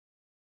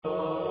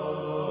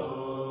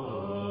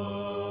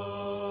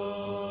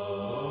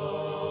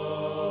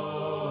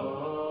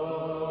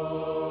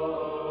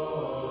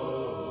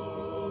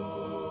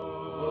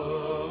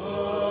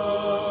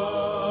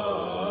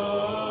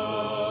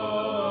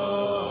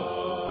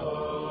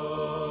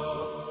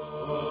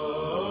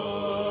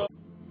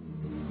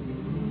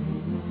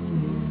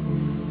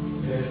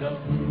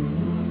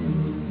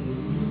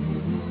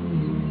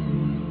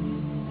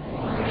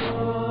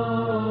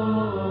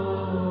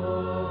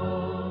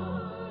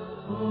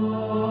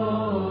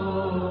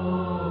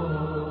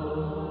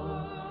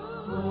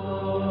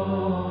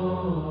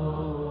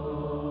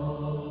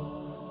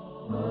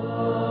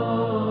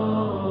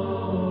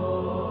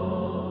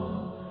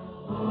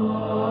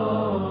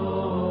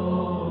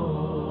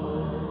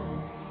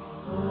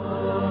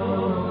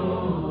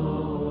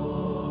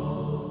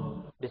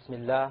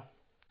Bismillah,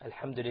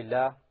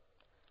 Alhamdulillah,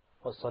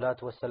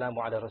 wassalatu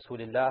wassalamu ala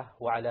Rasulillah,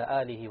 wa ala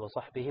alihi wa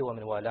sahbihi wa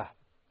min walah.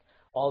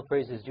 All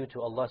praise is due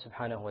to Allah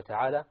subhanahu wa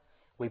ta'ala.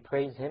 We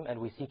praise Him and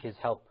we seek His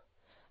help.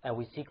 And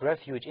we seek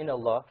refuge in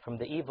Allah from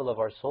the evil of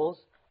our souls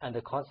and the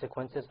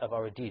consequences of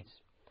our deeds.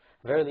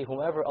 Verily,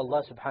 whomever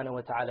Allah subhanahu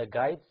wa ta'ala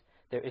guides,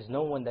 there is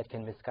no one that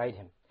can misguide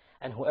him.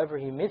 And whoever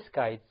He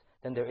misguides,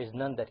 then there is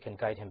none that can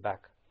guide him back.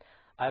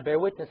 I bear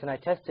witness and I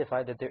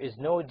testify that there is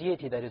no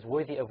deity that is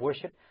worthy of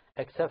worship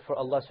except for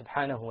Allah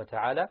subhanahu wa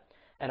ta'ala.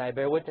 And I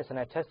bear witness and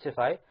I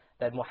testify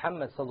that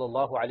Muhammad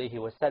sallallahu alayhi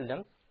wa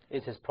sallam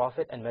is his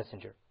prophet and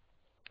messenger.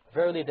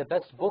 Verily the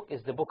best book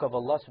is the book of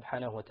Allah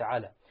subhanahu wa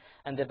ta'ala.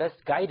 And the best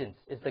guidance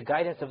is the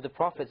guidance of the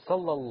Prophet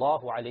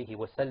sallallahu alayhi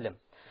wa sallam.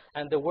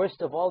 And the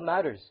worst of all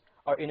matters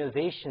are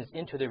innovations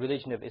into the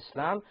religion of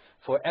Islam,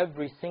 for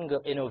every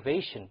single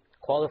innovation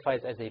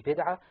qualifies as a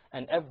bid'ah,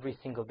 and every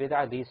single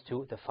bid'ah leads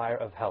to the fire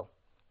of hell.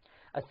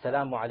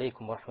 Assalamu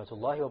alaikum wa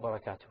rahmatullahi wa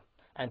barakatuh.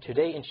 And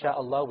today,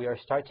 inshaAllah, we are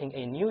starting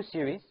a new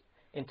series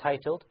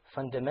entitled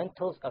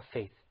Fundamentals of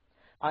Faith.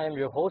 I am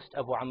your host,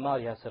 Abu Ammar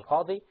Yasir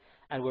Qadi,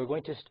 and we're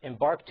going to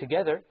embark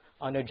together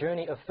on a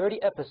journey of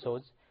 30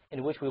 episodes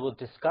in which we will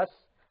discuss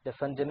the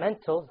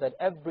fundamentals that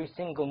every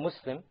single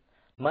Muslim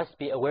must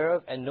be aware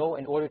of and know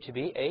in order to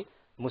be a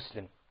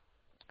Muslim.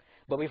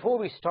 But before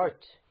we start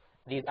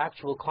these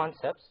actual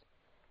concepts,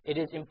 it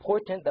is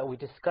important that we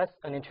discuss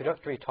an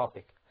introductory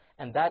topic,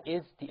 and that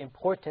is the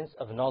importance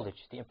of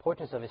knowledge, the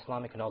importance of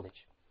Islamic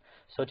knowledge.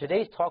 So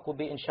today's talk will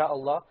be,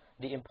 inshaAllah,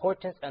 the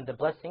importance and the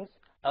blessings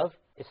of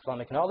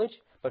Islamic knowledge.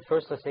 But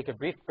first, let's take a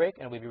brief break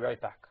and we'll be right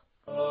back.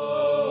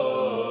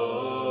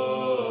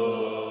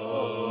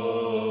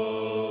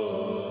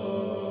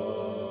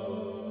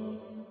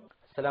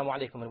 Assalamu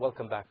alaikum and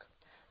welcome back.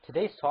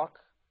 Today's talk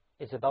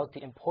is about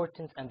the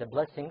importance and the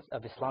blessings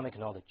of Islamic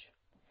knowledge.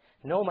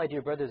 Know, my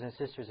dear brothers and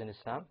sisters in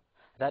Islam,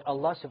 that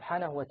Allah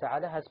subhanahu wa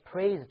ta'ala has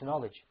praised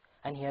knowledge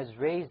and He has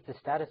raised the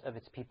status of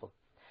its people.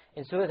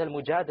 In Surah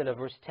Al-Mujadala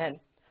verse 10,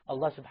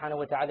 Allah subhanahu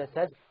wa ta'ala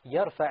says,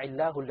 يَرْفَعِ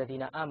اللَّهُ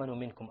الَّذِينَ آمَنُوا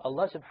مِنْكُمْ.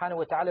 Allah subhanahu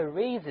wa ta'ala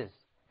raises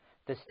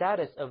the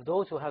status of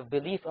those who have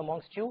belief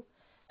amongst you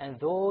and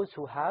those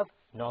who have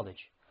knowledge.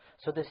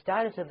 So the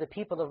status of the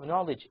people of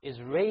knowledge is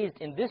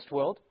raised in this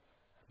world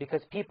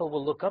because people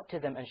will look up to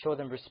them and show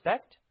them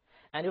respect.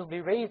 And it will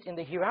be raised in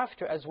the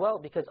hereafter as well,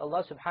 because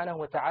Allah subhanahu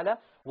wa ta'ala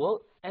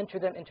will enter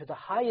them into the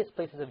highest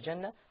places of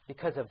Jannah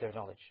because of their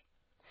knowledge.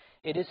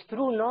 It is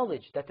through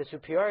knowledge that the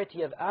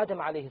superiority of Adam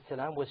alayhi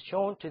salam was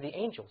shown to the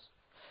angels.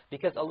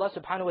 Because Allah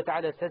subhanahu wa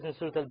ta'ala says in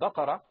Surah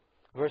Al-Baqarah,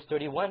 verse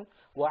 31,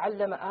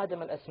 وَعَلَّمَ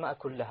آدَمَ الْأَسْمَاءَ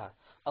كُلَّهَا.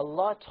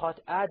 Allah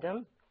taught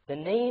Adam the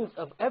names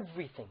of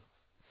everything.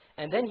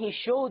 And then He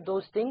showed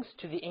those things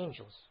to the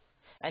angels.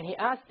 And He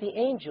asked the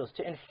angels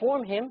to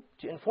inform him,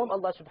 to inform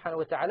Allah subhanahu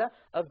wa ta'ala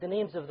of the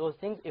names of those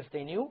things if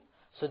they knew.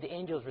 So the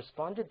angels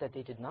responded that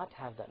they did not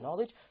have that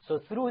knowledge. So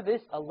through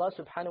this, Allah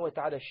subhanahu wa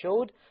ta'ala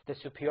showed the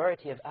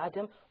superiority of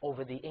Adam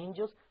over the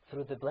angels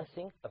through the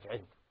blessing of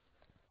ilm.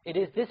 It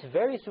is this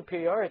very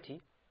superiority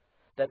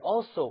that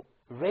also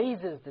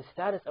raises the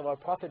status of our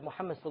Prophet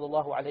Muhammad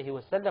sallallahu alayhi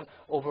wa sallam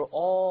over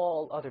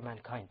all other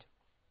mankind.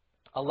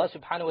 Allah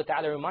subhanahu wa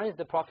ta'ala reminds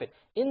the Prophet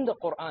in the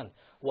Quran,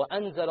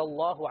 وَأَنزَلَ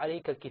اللَّهُ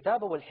عَلَيْكَ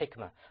الْكِتَابَ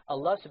وَالْحِكْمَةِ.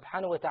 Allah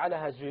subhanahu wa ta'ala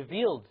has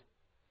revealed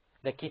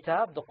the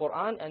kitab, the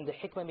Quran, and the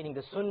hikmah, meaning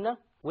the sunnah,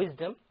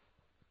 wisdom.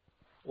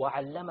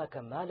 وَعَلَّمَكَ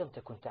مَا لَمْ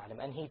تَكُنْ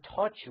تَعْلَمْ. And He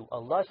taught you,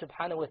 Allah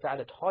subhanahu wa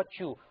ta'ala taught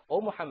you, O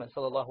Muhammad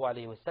sallallahu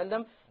alayhi wa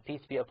sallam,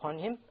 peace be upon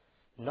him,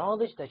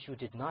 knowledge that you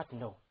did not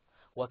know.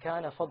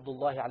 وَكَانَ فَضْلُ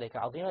اللَّهِ عَلَيْكَ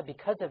عَظِيمًا.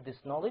 Because of this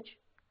knowledge,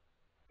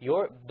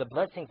 the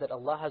blessings that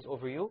Allah has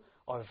over you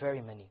are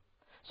very many.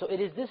 So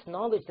it is this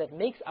knowledge that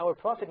makes our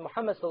Prophet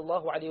Muhammad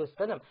sallallahu alayhi wa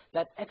sallam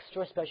that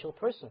extra special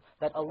person,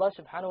 that Allah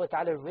subhanahu wa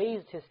ta'ala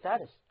raised his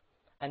status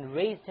and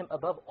raised him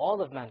above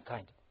all of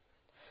mankind.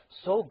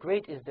 So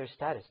great is their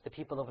status, the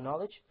people of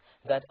knowledge,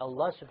 that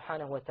Allah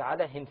subhanahu wa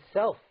ta'ala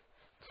Himself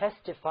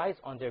testifies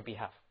on their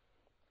behalf.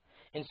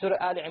 In Surah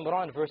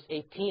Al-Imran verse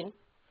 18,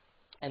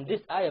 and this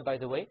ayah, by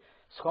the way,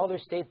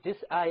 scholars state this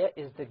ayah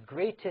is the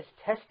greatest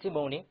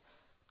testimony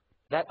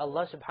that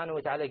Allah subhanahu wa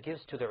ta'ala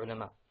gives to the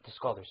ulama, the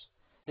scholars.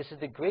 This is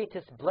the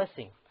greatest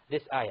blessing,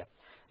 this ayah.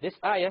 This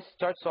ayah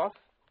starts off,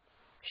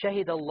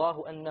 شَهِدَ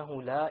اللَّهُ أَنَّهُ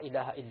لَا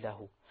إِلَهَ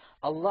إِلَّا هُ.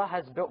 Allah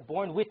has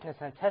borne witness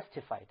and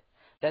testified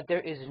that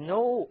there is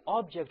no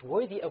object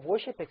worthy of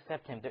worship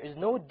except Him. There is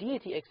no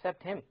deity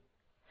except Him.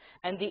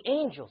 And the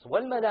angels,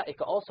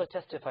 وَالْمَلَائِكَ, also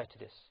testify to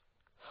this.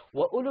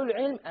 وَأُولُو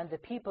الْعِلْمِ, and the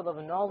people of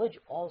knowledge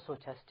also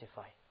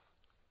testify.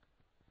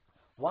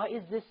 Why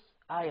is this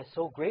ayah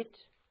so great?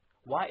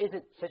 Why is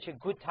it such a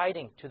good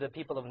tiding to the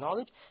people of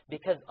knowledge?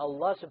 Because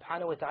Allah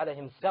subhanahu wa ta'ala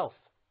Himself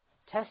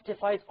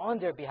testifies on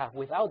their behalf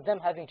without them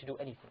having to do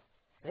anything.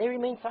 They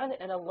remain silent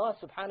and Allah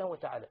subhanahu wa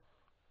ta'ala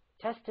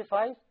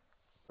testifies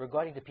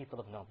regarding the people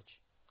of knowledge.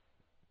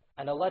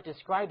 And Allah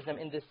describes them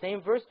in the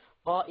same verse,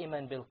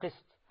 قَائِمًا بِالْقِسْطِ.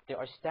 They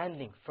are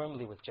standing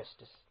firmly with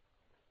justice.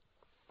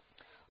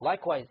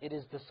 Likewise, it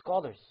is the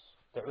scholars,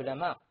 the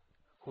ulama,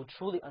 who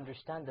truly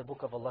understand the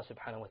book of Allah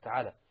subhanahu wa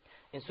ta'ala.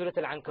 In Surah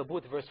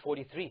Al-Ankabut, verse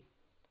 43,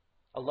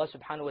 Allah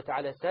subhanahu wa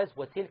ta'ala says,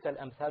 وَتِلْكَ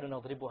الْأَمْثَالُ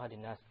نَضْرِبُهَا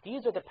لِلنَّاسِ.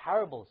 These are the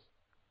parables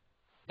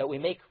that we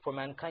make for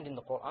mankind in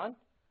the Quran,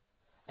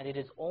 and it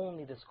is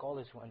only the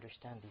scholars who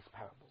understand these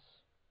parables.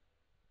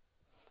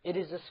 It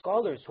is the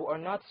scholars who are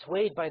not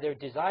swayed by their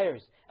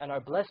desires and are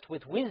blessed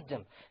with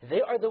wisdom.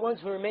 They are the ones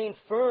who remain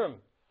firm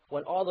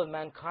when all of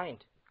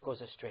mankind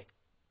goes astray.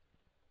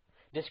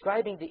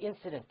 Describing the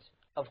incident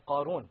of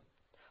Qarun.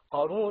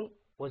 Qarun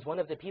was one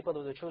of the people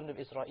of the children of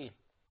Israel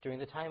during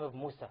the time of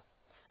Musa.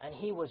 And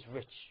he was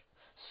rich.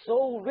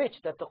 So rich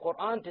that the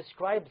Quran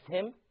describes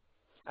him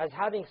as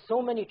having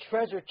so many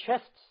treasure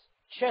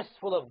chests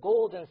full of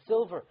gold and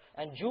silver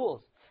and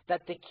jewels,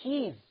 that the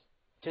keys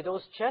to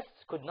those chests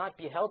could not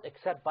be held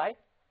except by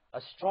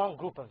a strong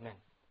group of men.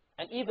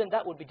 And even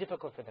that would be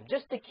difficult for them.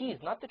 Just the keys,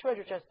 not the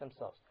treasure chests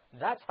themselves.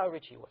 That's how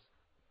rich he was.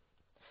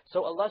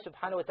 So Allah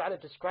subhanahu wa ta'ala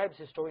describes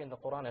his story in the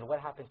Quran and what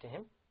happened to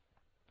him.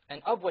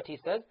 And of what he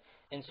says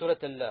in Surah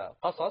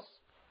Al-Qasas,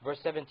 verse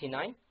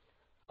 79,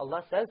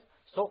 Allah says,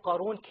 so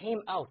Qarun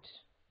came out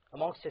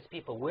amongst his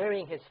people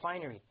wearing his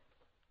finery,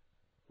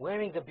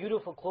 wearing the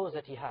beautiful clothes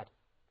that he had.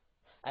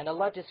 And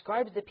Allah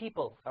describes the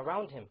people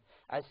around him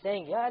as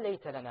saying, Ya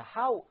layta lana,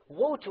 how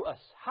woe to us,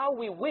 how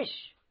we wish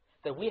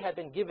that we had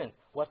been given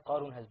what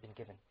Qarun has been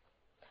given.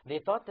 They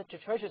thought that the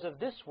treasures of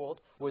this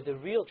world were the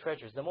real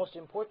treasures, the most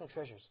important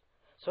treasures.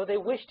 So they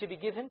wish to be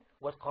given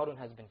what Qarun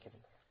has been given.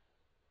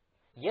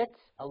 Yet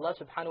Allah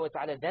subhanahu wa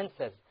ta'ala then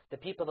says, the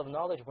people of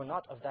knowledge were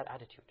not of that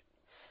attitude.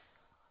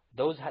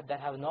 Those that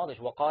have knowledge,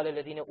 وَقَالَ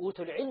الَّذِينَ أُوتُوا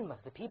الْعِلْمَ,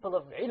 the people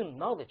of ilm,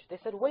 knowledge, they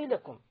said,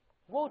 وَيْلَكُمْ,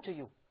 woe to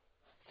you.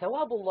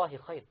 ثَوَابُ اللَّهِ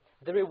خَيْرٌ.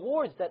 The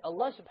rewards that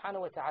Allah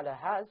subhanahu wa ta'ala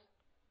has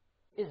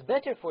is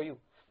better for you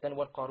than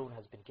what Qarun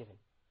has been given.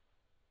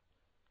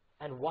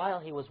 And while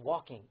he was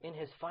walking in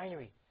his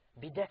finery,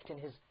 bedecked in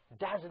his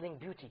dazzling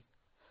beauty,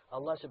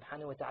 Allah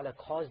subhanahu wa ta'ala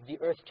caused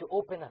the earth to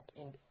open up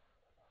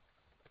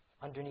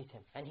underneath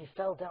him. And he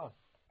fell down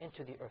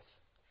into the earth.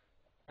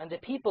 And the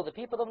people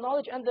of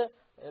knowledge and the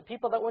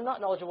people that were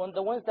not knowledgeable,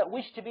 the ones that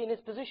wished to be in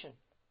his position,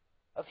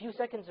 a few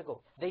seconds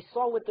ago, they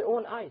saw with their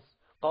own eyes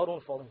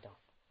Qarun falling down.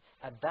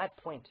 At that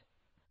point,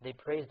 they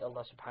praised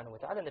Allah subhanahu wa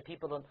ta'ala, and the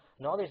people of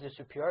knowledge, their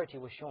superiority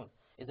was shown.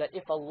 Is that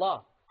if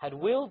Allah had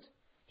willed,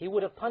 He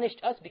would have punished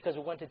us because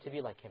we wanted to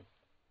be like Him.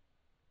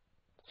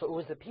 So it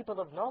was the people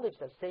of knowledge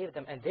that saved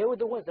them, and they were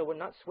the ones that were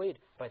not swayed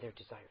by their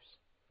desires.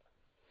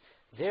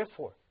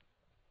 Therefore,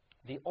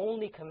 the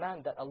only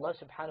command that Allah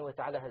subhanahu wa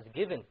ta'ala has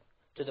given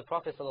to the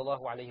Prophet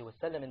sallallahu alaihi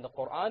wasallam in the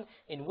Quran,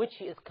 in which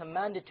he is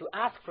commanded to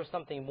ask for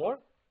something more,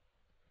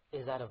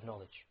 is that of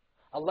knowledge.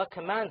 Allah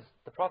commands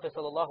the Prophet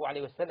sallallahu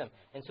alaihi wasallam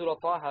in Surah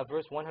Taha,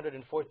 verse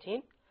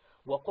 114,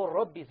 وَقُلْ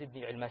رَبِّ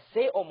زِدْنِي عِلْمًا.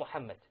 Say, O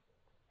Muhammad,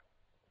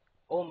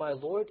 O my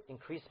Lord,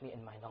 increase me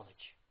in my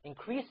knowledge.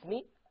 Increase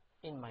me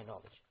in my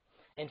knowledge.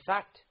 In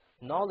fact,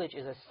 knowledge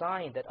is a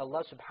sign that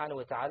Allah subhanahu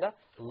wa ta'ala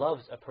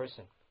loves a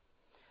person.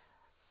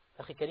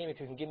 Akhi Kareem, if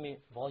you can give me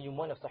volume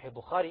 1 of Sahih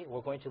Bukhari,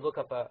 we're going to look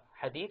up a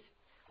hadith.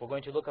 We're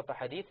going to look up a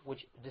hadith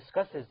which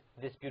discusses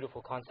this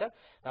beautiful concept.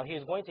 Now he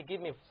is going to give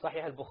me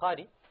Sahih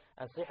al-Bukhari.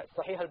 And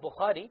Sahih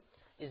al-Bukhari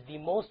is the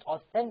most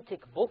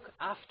authentic book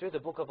after the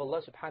book of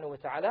Allah subhanahu wa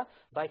ta'ala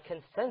by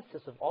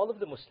consensus of all of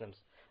the Muslims.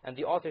 And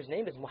the author's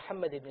name is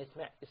Muhammad ibn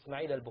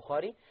Ismail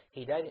al-Bukhari.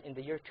 He died in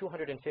the year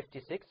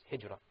 256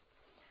 Hijrah.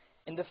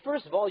 In the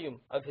first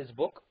volume of his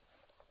book,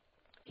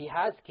 he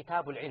has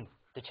Kitabul Ilm,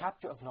 the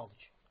chapter of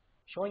knowledge,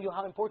 showing you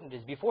how important it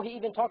is. Before he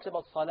even talks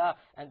about salah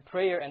and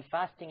prayer and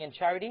fasting and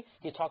charity,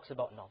 he talks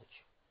about knowledge.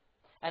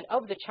 And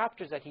of the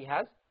chapters that he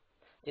has,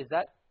 is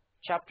that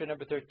chapter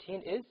number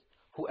 13 is,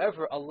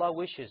 whoever Allah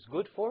wishes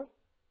good for,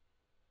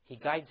 He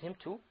guides him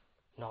to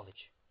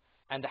knowledge.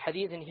 And the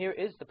hadith in here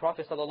is, the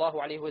Prophet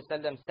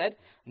ﷺ said,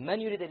 مَنْ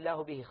يُرِدِ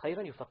اللَّهُ بِهِ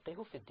خَيْرًا يُفَقِّهُ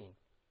فِي الدِّينِ.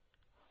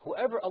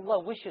 Whoever Allah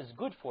wishes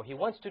good for, He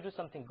wants to do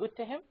something good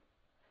to him,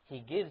 He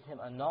gives him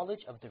a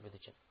knowledge of the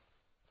religion.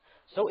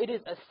 So it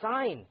is a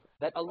sign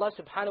that Allah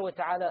subhanahu wa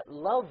ta'ala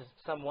loves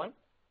someone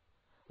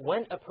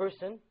when a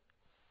person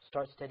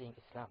starts studying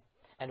Islam.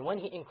 And when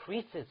he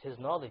increases his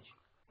knowledge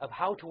of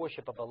how to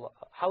worship of Allah,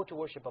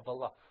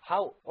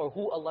 how or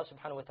who Allah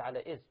subhanahu wa ta'ala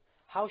is.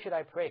 How should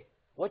I pray?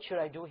 What should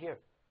I do here?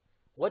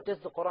 What does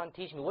the Quran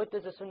teach me? What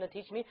does the Sunnah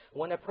teach me?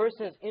 When a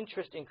person's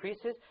interest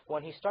increases,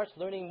 when he starts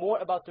learning more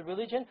about the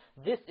religion,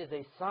 this is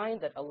a sign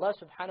that Allah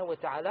subhanahu wa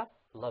ta'ala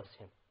loves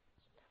him.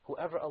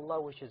 Whoever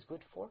Allah wishes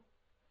good for,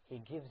 He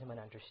gives him an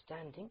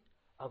understanding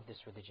of this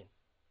religion.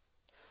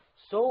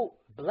 So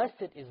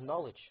blessed is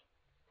knowledge,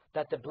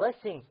 that the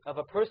blessings of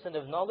a person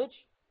of knowledge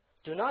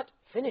do not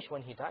finish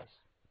when he dies.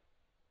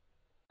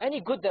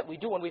 Any good that we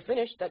do when we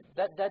finish,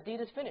 that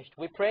deed is finished.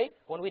 We pray,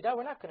 when we die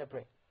we're not going to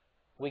pray.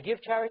 We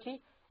give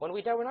charity, when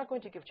we die we're not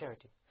going to give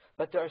charity.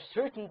 But there are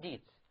certain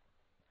deeds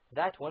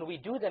that when we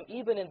do them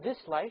even in this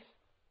life,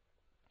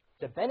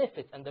 the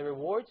benefits and the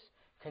rewards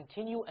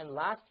continue and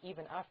last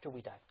even after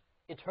we die.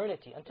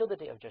 Eternity, until the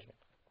day of judgment.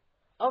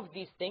 Of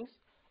these things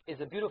is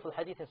a beautiful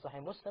hadith in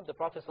Sahih Muslim. The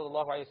Prophet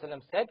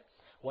ﷺ said,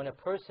 when a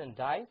person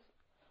dies,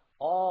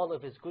 all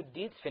of his good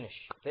deeds finish.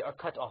 They are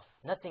cut off.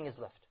 Nothing is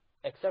left.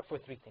 except for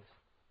three things.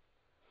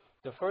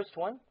 The first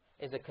one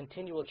is a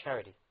continual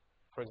charity.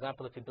 For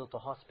example, if he built a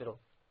hospital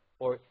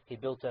or he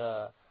built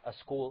a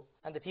school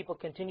and the people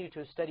continue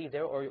to study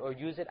there or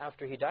use it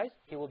after he dies,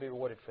 he will be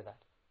rewarded for that.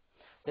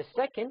 The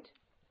second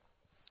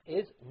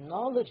is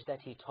knowledge that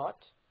he taught,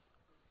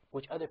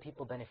 which other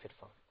people benefit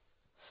from.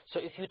 So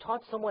if you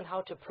taught someone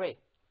how to pray,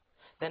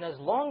 then as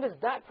long as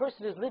that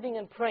person is living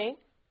and praying,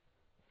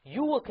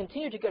 you will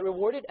continue to get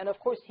rewarded, and of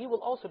course he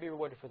will also be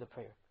rewarded for the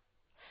prayer.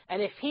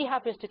 And if he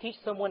happens to teach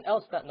someone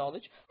else that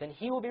knowledge, then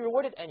he will be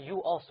rewarded and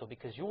you also,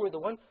 because you were the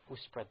one who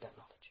spread that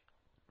knowledge.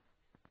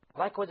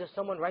 Likewise, if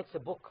someone writes a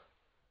book,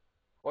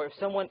 or if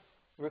someone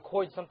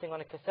records something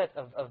on a cassette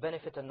of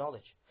benefit and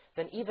knowledge,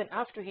 then even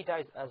after he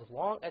dies, as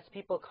long as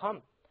people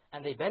come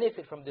and they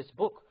benefit from this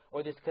book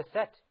or this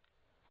cassette,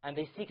 and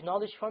they seek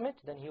knowledge from it,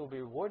 then he will be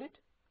rewarded,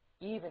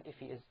 even if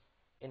he is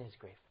in his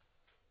grave.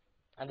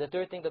 And the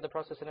third thing that the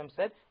Prophet ﷺ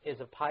said is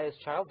a pious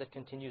child that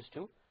continues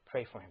to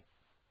pray for him.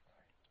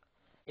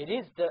 It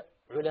is the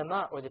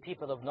ulama, or the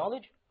people of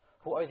knowledge,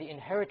 who are the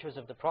inheritors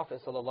of the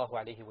Prophet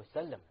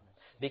ﷺ,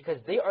 because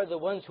they are the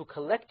ones who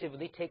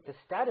collectively take the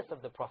status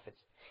of the Prophets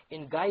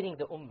in guiding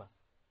the ummah,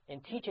 in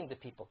teaching the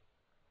people.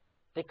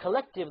 They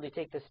collectively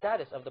take the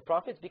status of the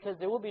Prophets because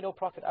there will be no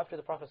Prophet after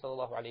the Prophet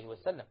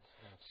ﷺ.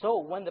 So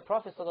when the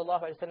Prophet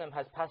ﷺ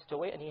has passed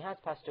away, and he has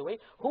passed away,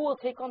 who will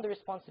take on the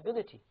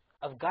responsibility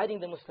of guiding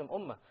the Muslim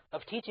ummah,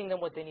 of teaching them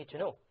what they need to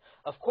know?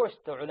 Of course,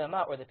 the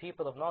ulama, or the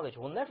people of knowledge,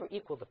 will never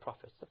equal the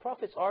Prophets. The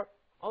Prophets are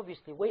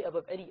obviously way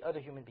above any other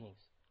human beings.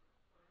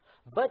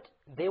 But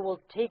they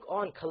will take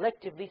on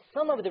collectively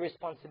some of the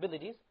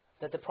responsibilities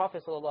that the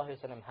Prophet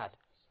ﷺ had,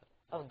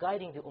 of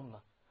guiding the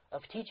ummah,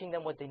 of teaching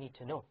them what they need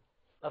to know,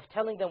 of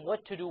telling them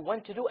what to do,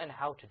 when to do, and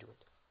how to do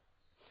it.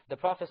 The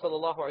Prophet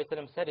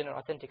ﷺ said in an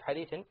authentic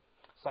hadith in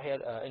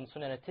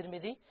Sunan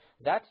al-Tirmidhi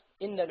that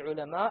إِنَّ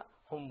الْعُلَمَاء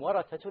هُمْ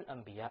وَرَثَةُ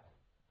الْأَنْبِيَاءِ,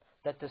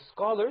 that the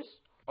scholars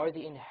are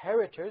the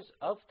inheritors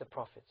of the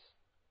Prophets.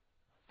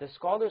 The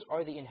scholars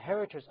are the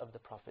inheritors of the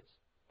Prophets.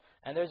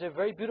 And there's a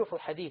very beautiful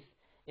hadith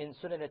in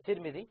Sunan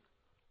al-Tirmidhi,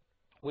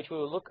 which we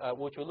will look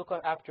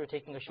at after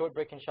taking a short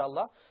break,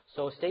 inshallah.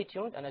 So stay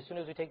tuned, and as soon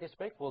as we take this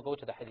break, we'll go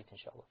to the hadith,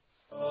 inshallah.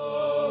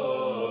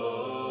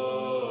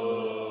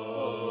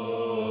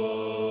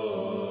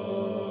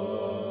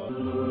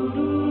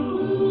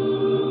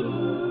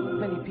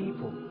 Many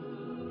people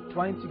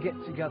trying to get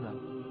together,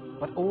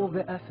 but all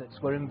their efforts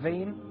were in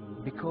vain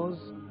because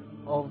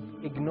of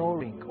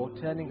ignoring or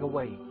turning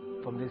away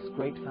from this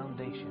great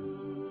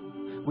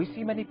foundation. We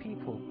see many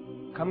people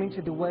coming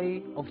to the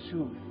way of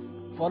truth,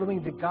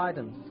 following the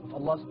guidance of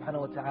Allah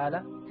subhanahu wa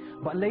ta'ala,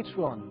 but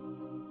later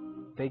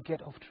on they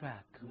get off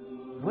track.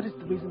 What is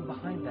the reason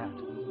behind that?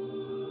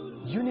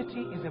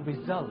 Unity is a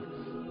result,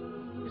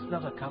 it's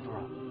not a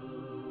cover-up.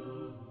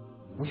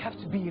 We have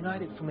to be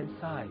united from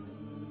inside,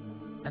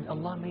 and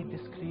Allah made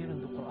this clear in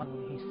the Quran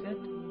when He said,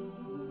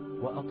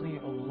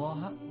 وَأَطِيعُوا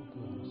اللَّهَ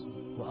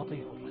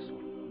وَأَطِيعُوا الرَّسُولَ.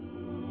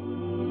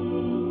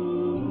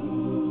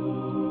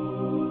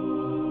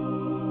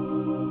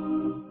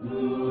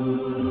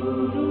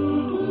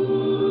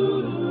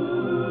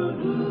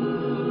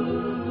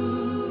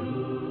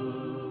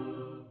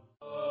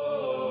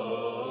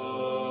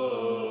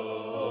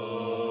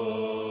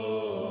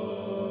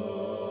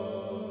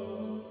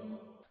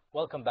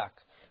 Welcome back.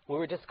 We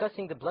were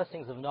discussing the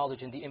blessings of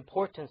knowledge and the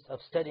importance of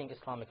studying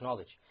Islamic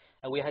knowledge.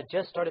 And we had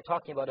just started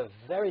talking about a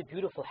very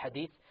beautiful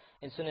hadith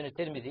in Sunan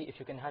al-Tirmidhi. If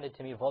you can hand it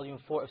to me, volume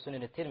 4 of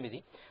Sunan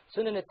al-Tirmidhi.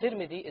 Sunan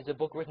al-Tirmidhi is a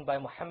book written by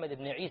Muhammad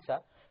ibn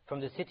Isa from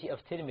the city of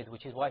Tirmidh,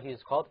 which is why he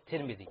is called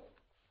Tirmidhi.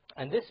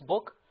 And this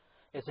book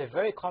is a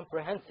very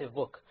comprehensive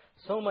book.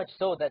 So much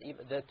so that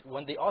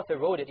when the author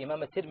wrote it,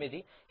 Imam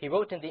al-Tirmidhi, he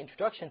wrote in the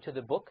introduction to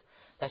the book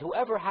that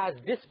whoever has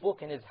this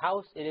book in his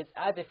house, it is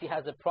as if he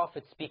has a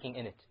prophet speaking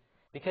in it.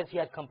 Because he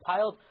had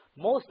compiled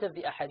most of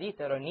the ahadith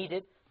that are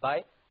needed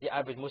by the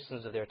average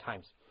Muslims of their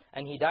times.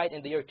 And he died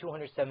in the year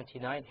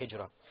 279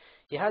 Hijrah.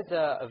 He has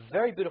a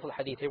very beautiful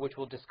hadith here, which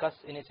we'll discuss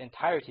in its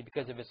entirety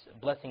because of its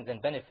blessings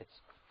and benefits.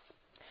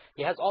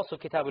 He has also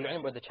Kitab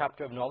al-Ilm, or the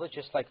chapter of knowledge,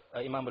 just like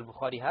Imam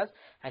al-Bukhari has.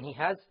 And he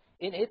has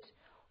in it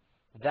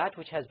that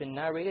which has been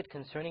narrated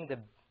concerning the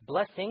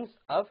blessings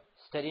of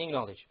studying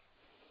knowledge.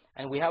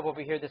 And we have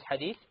over here this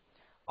hadith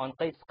on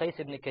Qais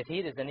ibn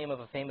Kathir, is the name of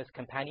a famous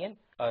companion,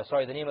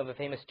 the name of a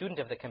famous student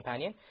of the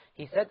companion.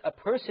 He said, a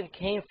person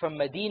came from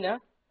Medina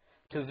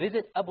to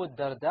visit Abu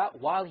Darda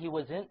while he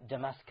was in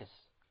Damascus.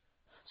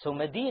 So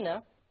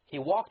Medina, he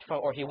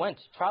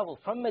traveled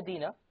from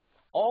Medina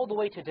all the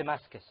way to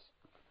Damascus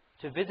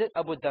to visit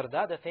Abu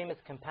Darda, the famous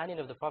companion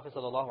of the Prophet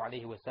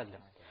ﷺ.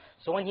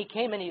 So when he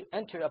came and he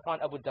entered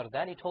upon Abu Darda,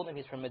 and he told him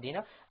he's from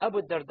Medina,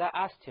 Abu Darda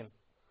asked him,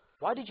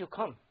 why did you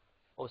come,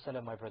 O son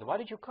of my brother? Why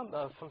did you come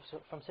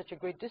from such a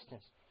great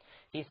distance?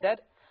 He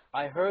said,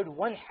 I heard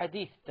one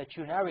hadith that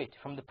you narrate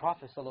from the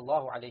Prophet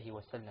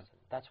ﷺ.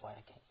 That's why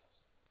I came.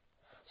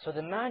 So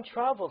the man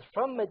traveled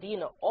from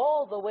Medina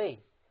all the way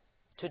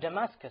to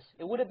Damascus.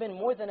 It would have been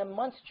more than a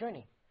month's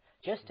journey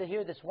just to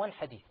hear this one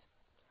hadith.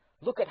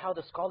 Look at how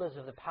the scholars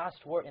of the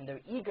past were in their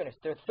eagerness,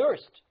 their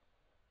thirst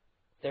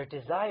their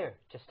desire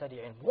to study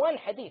ilm. One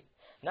hadith.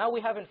 Now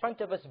we have in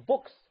front of us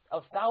books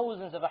of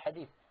thousands of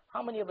hadith.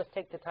 How many of us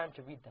take the time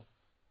to read them?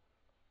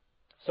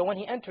 So when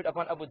he entered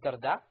upon Abu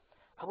Darda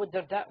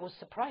was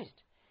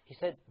surprised. He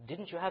said,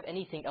 didn't you have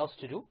anything else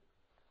to do?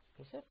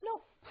 He said,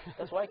 no,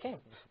 that's why I came.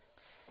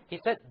 He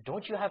said,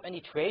 don't you have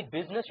any trade,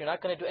 business? You're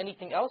not going to do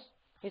anything else?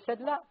 He said,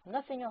 la,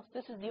 nothing else.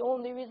 This is the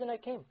only reason I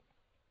came.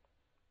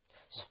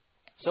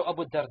 So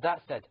Abu Darda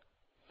said,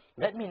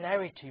 let me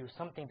narrate to you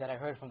something that I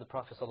heard from the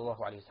Prophet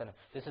ﷺ.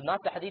 This is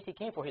not the hadith he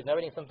came for. He's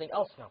narrating something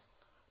else now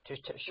to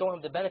show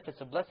him the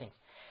benefits of blessings.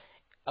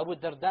 Abu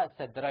Darda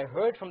said that I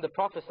heard from the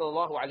Prophet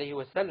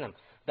ﷺ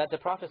that the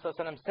Prophet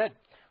ﷺ said,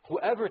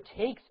 whoever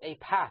takes a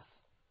path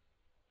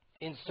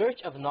in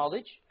search of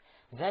knowledge,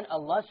 then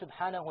Allah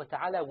subhanahu wa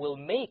ta'ala will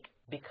make,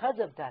 because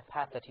of that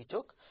path that he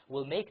took,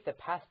 will make the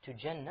path to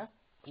Jannah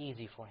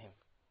easy for him.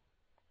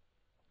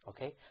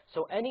 Okay?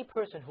 So any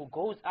person who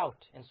goes out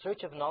in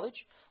search of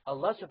knowledge,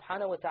 Allah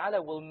subhanahu wa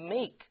ta'ala will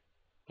make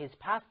his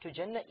path to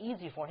Jannah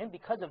easy for him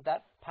because of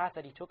that path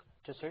that he took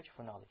to search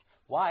for knowledge.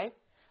 Why?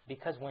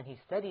 Because when he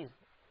studies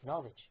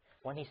knowledge,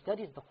 when he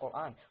studies the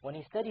Quran, when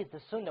he studies the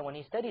Sunnah, when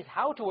he studies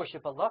how to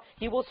worship Allah,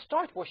 he will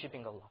start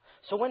worshipping Allah.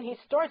 So when he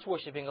starts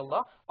worshipping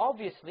Allah,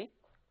 obviously,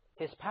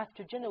 his path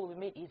to Jannah will be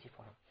made easy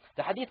for him.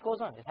 The hadith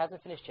goes on, it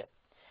hasn't finished yet.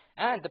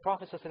 And the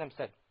Prophet ﷺ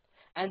said,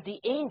 and the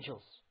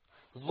angels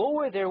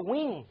lower their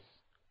wings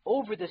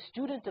over the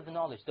student of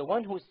knowledge, the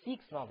one who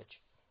seeks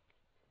knowledge.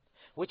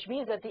 Which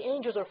means that the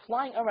angels are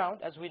flying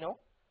around, as we know.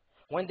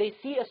 When they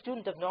see a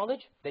student of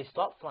knowledge, they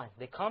stop flying.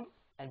 They come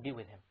and be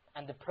with him.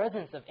 And the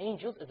presence of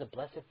angels is a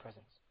blessed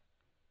presence.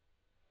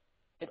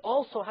 It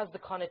also has the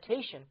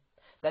connotation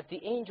that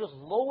the angels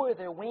lower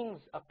their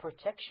wings of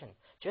protection.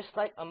 Just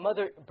like a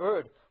mother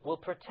bird will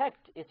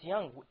protect its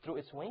young through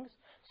its wings,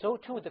 so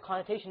too the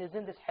connotation is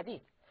in this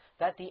hadith,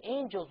 that the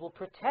angels will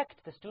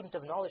protect the student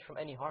of knowledge from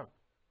any harm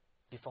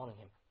befalling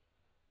him.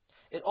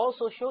 It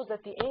also shows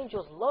that the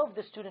angels love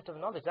the student of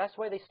knowledge. That's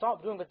why they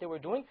stopped doing what they were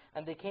doing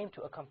and they came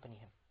to accompany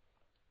him.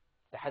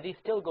 The hadith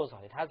still goes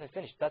on. It hasn't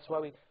finished. That's why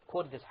we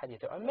quoted this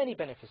hadith. There are many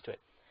benefits to it.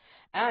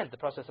 And the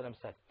Prophet ﷺ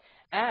said,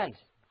 and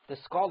the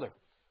scholar,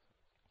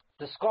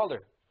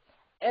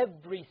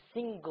 every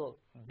single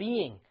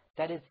being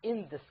that is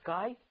in the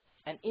sky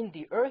and in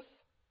the earth,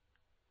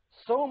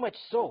 so much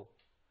so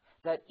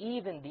that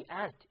even the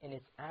ant in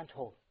its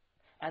anthole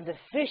and the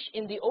fish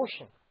in the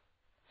ocean,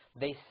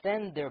 they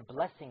send their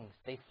blessings,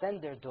 they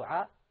send their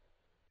dua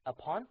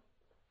upon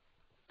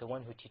the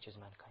one who teaches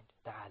mankind,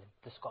 the alim,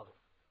 the scholar.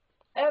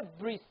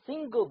 Every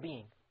single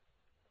being.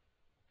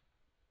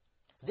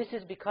 This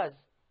is because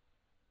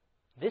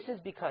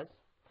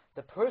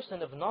the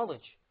person of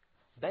knowledge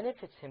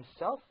benefits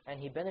himself and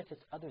he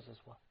benefits others as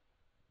well.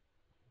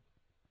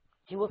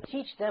 He will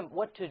teach them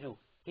what to do.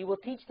 He will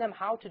teach them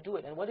how to do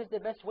it and what is the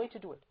best way to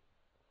do it.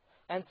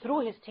 And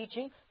through his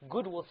teaching,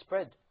 good will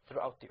spread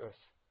throughout the earth.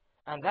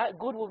 And that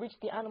good will reach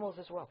the animals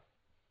as well.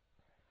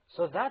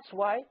 So that's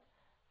why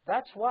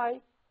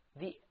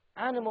the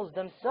animals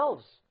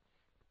themselves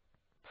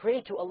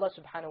pray to Allah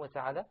subhanahu wa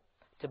ta'ala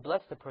to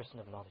bless the person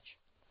of knowledge.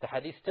 The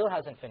hadith still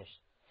hasn't finished.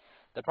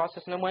 The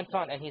Prophet went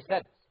on and he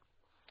said,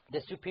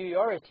 the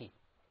superiority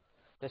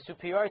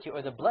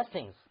or the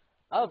blessings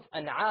of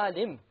an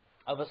alim,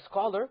 of a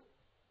scholar,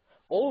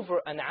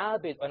 over an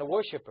abid, and a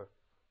worshipper.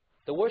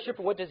 The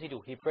worshipper, what does he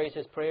do? He prays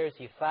his prayers,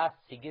 he fasts,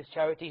 he gives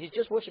charity, he's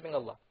just worshipping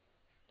Allah.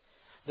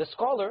 The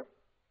scholar,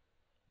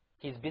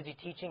 he's busy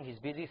teaching, he's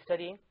busy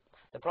studying.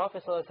 The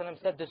Prophet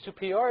ﷺ said the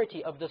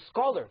superiority of the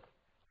scholar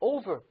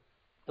over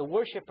the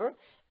worshipper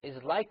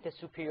is like the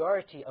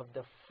superiority of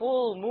the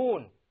full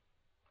moon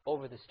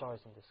over the stars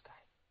in the sky.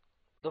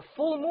 The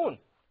full moon.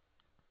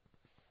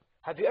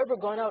 Have you ever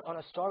gone out on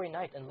a starry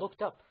night and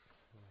looked up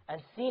and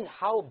seen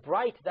how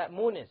bright that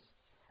moon is?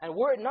 And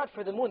were it not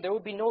for the moon, there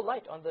would be no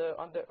light on the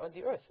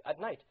earth at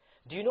night.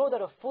 Do you know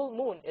that a full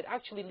moon, it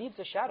actually leaves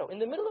a shadow in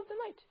the middle of the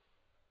night?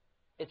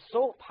 It's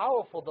so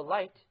powerful, the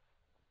light,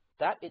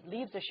 that it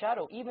leaves a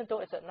shadow even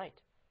though it's at night.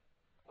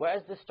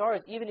 Whereas the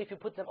stars, even if you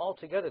put them all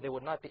together, they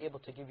would not be able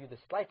to give you the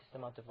slightest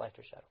amount of light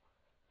or shadow.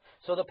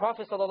 So the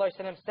Prophet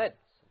ﷺ said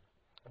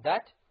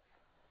that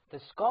the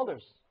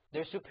scholars,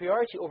 their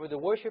superiority over the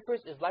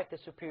worshippers is like the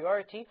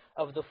superiority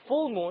of the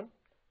full moon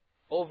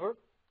over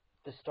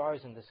the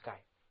stars in the sky.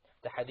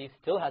 The hadith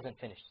still hasn't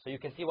finished. So you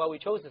can see why we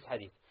chose this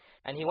hadith.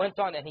 And he went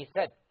on and he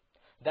said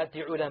that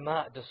the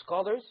ulama, the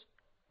scholars,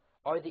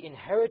 are the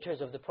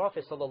inheritors of the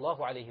Prophet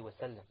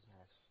ﷺ.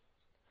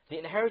 The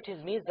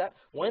inheritance means that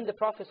when the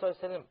Prophet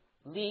ﷺ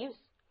leaves,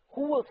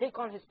 who will take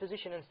on his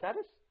position and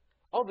status?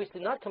 Obviously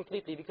not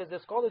completely, because the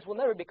scholars will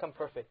never become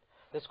perfect.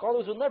 The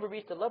scholars will never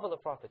reach the level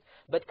of prophets.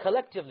 But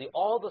collectively,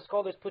 all the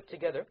scholars put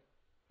together,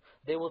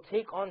 they will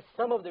take on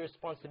some of the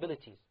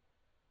responsibilities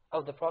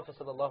of the Prophet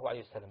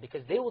ﷺ,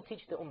 because they will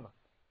teach the ummah.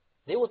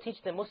 They will teach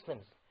the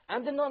Muslims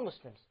and the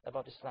non-Muslims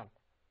about Islam.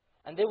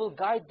 And they will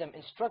guide them,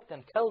 instruct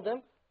them, tell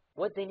them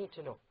what they need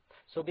to know.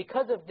 So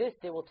because of this,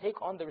 they will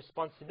take on the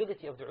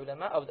responsibility of the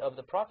ulama, of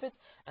the prophets,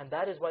 and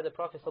that is why the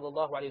Prophet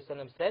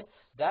ﷺ said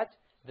that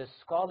the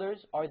scholars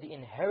are the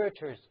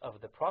inheritors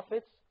of the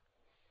prophets.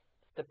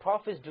 The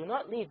prophets do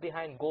not leave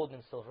behind gold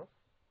and silver.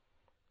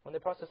 When the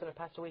Prophet ﷺ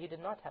passed away, he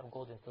did not have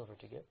gold and silver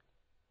to give.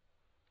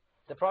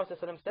 The Prophet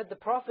ﷺ said, the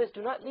prophets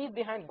do not leave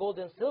behind gold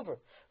and silver.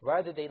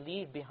 Rather, they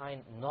leave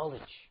behind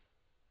knowledge.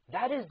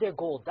 That is their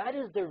gold. That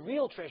is their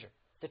real treasure.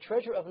 The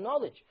treasure of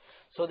knowledge.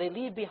 So they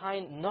leave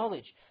behind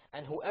knowledge.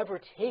 And whoever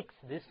takes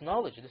this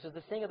knowledge, this is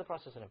the saying of the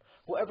Prophet ﷺ,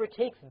 whoever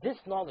takes this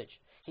knowledge,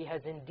 he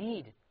has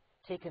indeed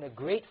taken a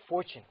great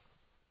fortune.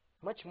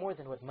 Much more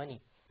than what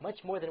money,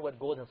 much more than what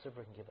gold and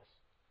silver can give us.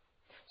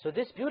 So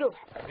this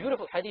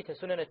beautiful hadith in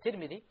Sunan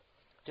al-Tirmidhi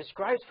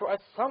describes for us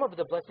some of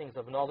the blessings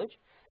of knowledge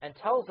and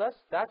tells us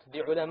that the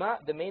ulama,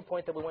 the main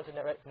point that we want to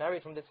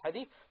narrate from this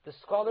hadith, the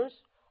scholars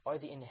are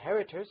the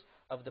inheritors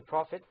of the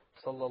Prophet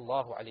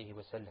sallallahu alaihi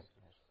wasallam.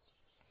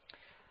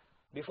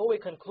 Before we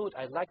conclude,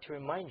 I'd like to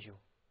remind you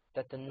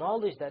that the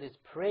knowledge that is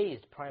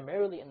praised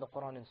primarily in the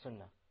Quran and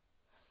Sunnah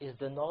is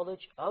the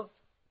knowledge of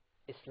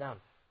Islam,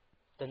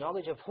 the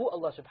knowledge of who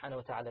Allah subhanahu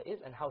wa ta'ala is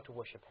and how to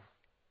worship Him.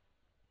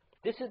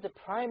 This is the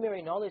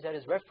primary knowledge that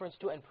is referenced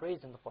to and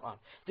praised in the Quran.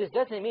 This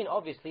doesn't mean,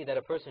 obviously, that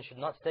a person should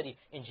not study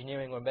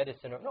engineering or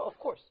medicine. No, of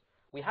course.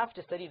 We have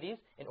to study these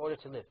in order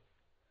to live.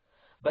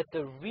 But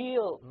the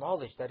real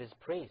knowledge that is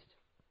praised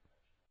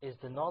is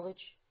the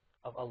knowledge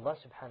of Allah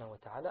subhanahu wa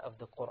ta'ala, of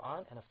the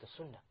Quran and of the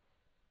Sunnah.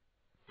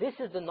 This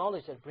is the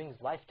knowledge that brings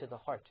life to the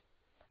heart.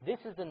 This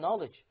is the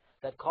knowledge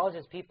that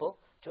causes people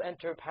to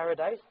enter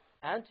paradise,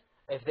 and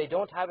if they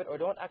don't have it or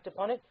don't act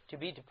upon it, to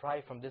be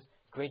deprived from this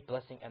great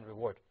blessing and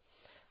reward.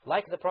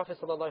 Like the Prophet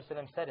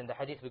ﷺ said in the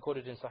hadith we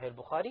quoted in Sahih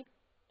Bukhari,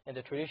 in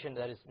the tradition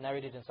that is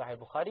narrated in Sahih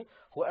Bukhari,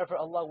 whoever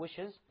Allah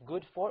wishes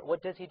good for,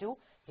 what does He do?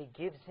 He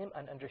gives him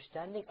an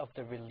understanding of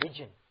the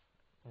religion,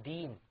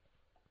 deen.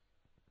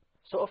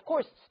 So of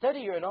course,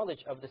 study your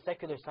knowledge of the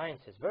secular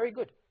sciences, very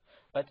good.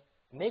 But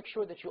make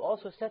sure that you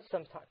also set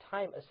some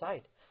time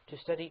aside to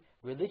study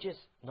religious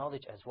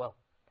knowledge as well.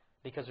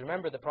 Because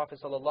remember, the Prophet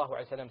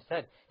ﷺ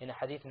said in a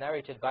hadith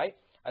narrated by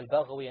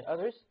Al-Baghawi and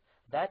others,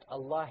 that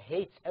Allah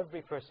hates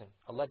every person.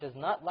 Allah does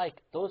not like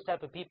those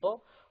type of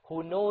people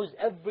who knows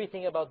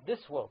everything about this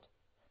world,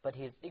 but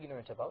he is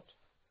ignorant about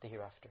the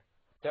hereafter.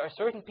 There are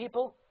certain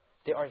people,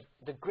 they are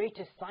the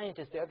greatest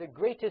scientists, they are the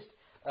greatest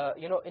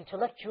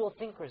intellectual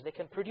thinkers. They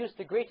can produce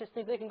the greatest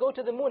things. They can go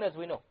to the moon, as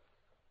we know.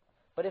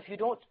 But if you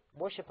don't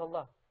worship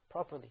Allah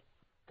properly,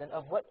 then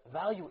of what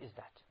value is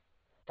that?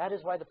 That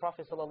is why the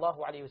Prophet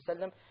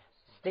ﷺ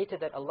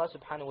stated that Allah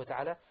subhanahu wa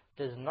ta'ala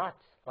does not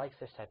like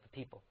such type of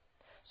people.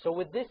 So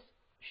with this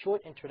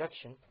short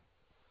introduction,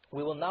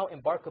 we will now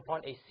embark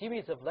upon a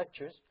series of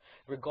lectures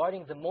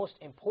regarding the most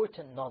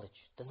important knowledge,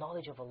 the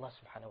knowledge of Allah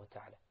subhanahu wa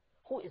ta'ala.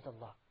 Who is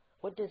Allah?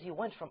 What does He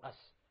want from us?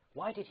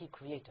 Why did He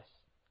create us?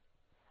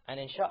 And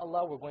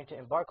inshallah, we're going to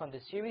embark on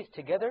this series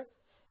together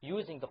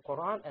using the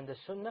Quran and the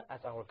Sunnah as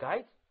our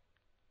guide.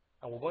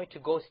 And we're going to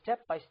go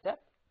step by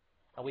step.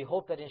 And we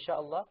hope that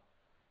inshallah,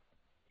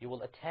 you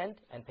will attend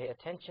and pay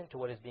attention to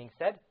what is being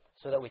said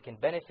so that we can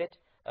benefit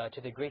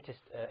to the greatest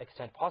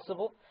extent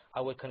possible.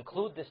 I will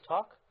conclude this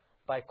talk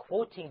by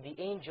quoting the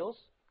angels.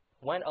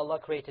 When Allah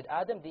created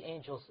Adam, the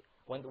angels,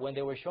 when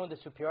they were shown the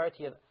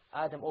superiority of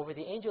Adam over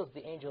the angels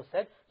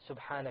said,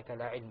 Subhanaka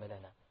la ilma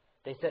lana.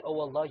 They said, Oh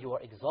Allah, you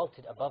are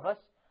exalted above us.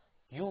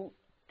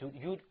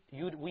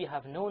 We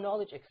have no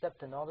knowledge except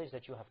the knowledge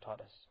that you have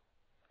taught us.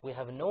 We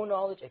have no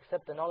knowledge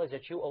except the knowledge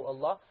that you, O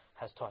Allah,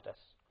 has taught us.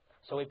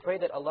 So we pray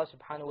that Allah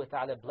subhanahu wa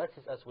ta'ala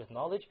blesses us with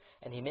knowledge,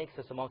 and He makes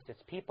us amongst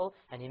His people,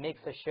 and He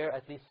makes us share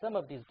at least some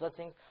of these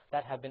blessings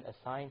that have been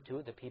assigned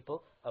to the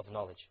people of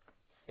knowledge.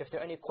 If there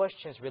are any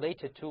questions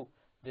related to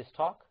this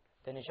talk,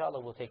 then inshallah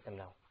we'll take them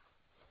now.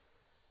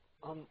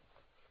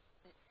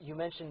 You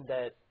mentioned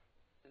that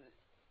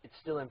it's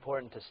still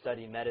important to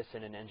study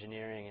medicine and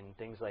engineering and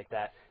things like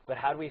that, but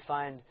how do we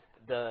find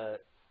the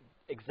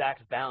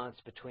exact balance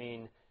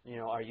between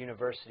our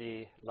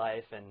university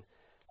life and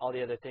all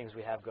the other things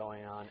we have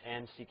going on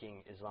and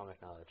seeking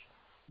Islamic knowledge?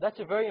 That's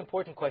a very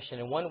important question,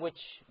 and one which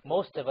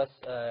most of us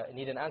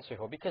need an answer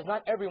for, because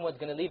not everyone's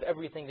going to leave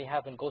everything they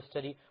have and go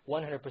study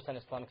 100%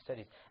 Islamic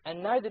studies.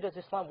 And neither does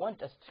Islam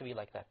want us to be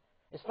like that.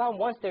 Islam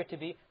wants there to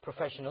be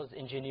professionals,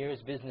 engineers,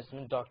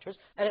 businessmen, doctors,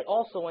 and it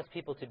also wants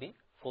people to be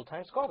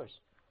full-time scholars.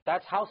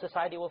 That's how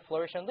society will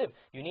flourish and live.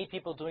 You need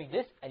people doing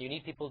this, and you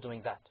need people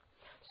doing that.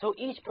 So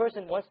each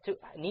person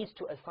needs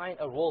to assign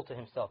a role to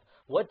himself.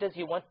 What does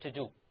he want to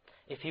do?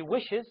 If he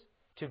wishes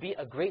to be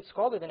a great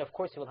scholar, then of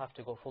course he will have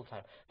to go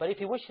full-time. But if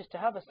he wishes to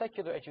have a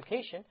secular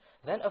education,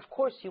 then of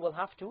course he will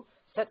have to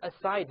set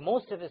aside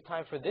most of his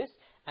time for this,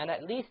 and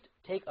at least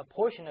take a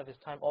portion of his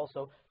time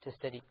also to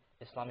study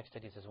Islamic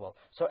studies as well.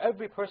 So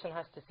every person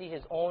has to see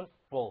his own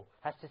role,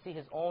 has to see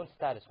his own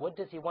status. What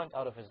does he want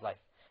out of his life?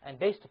 And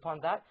based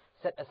upon that,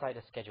 set aside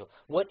a schedule.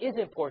 What is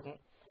important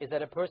is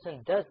that a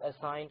person does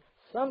assign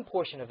some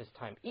portion of his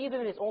time,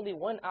 even if it's only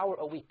 1 hour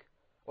a week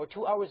or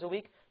 2 hours a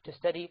week, to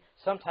study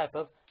some type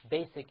of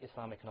basic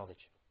Islamic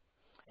knowledge.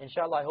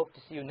 Inshallah, I hope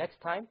to see you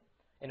next time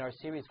in our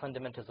series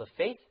Fundamentals of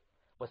Faith.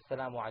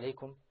 Wassalamu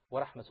alaikum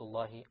wa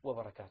rahmatullahi wa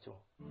barakatuh.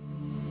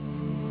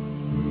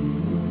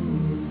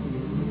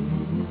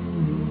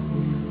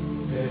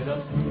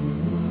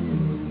 Vérité.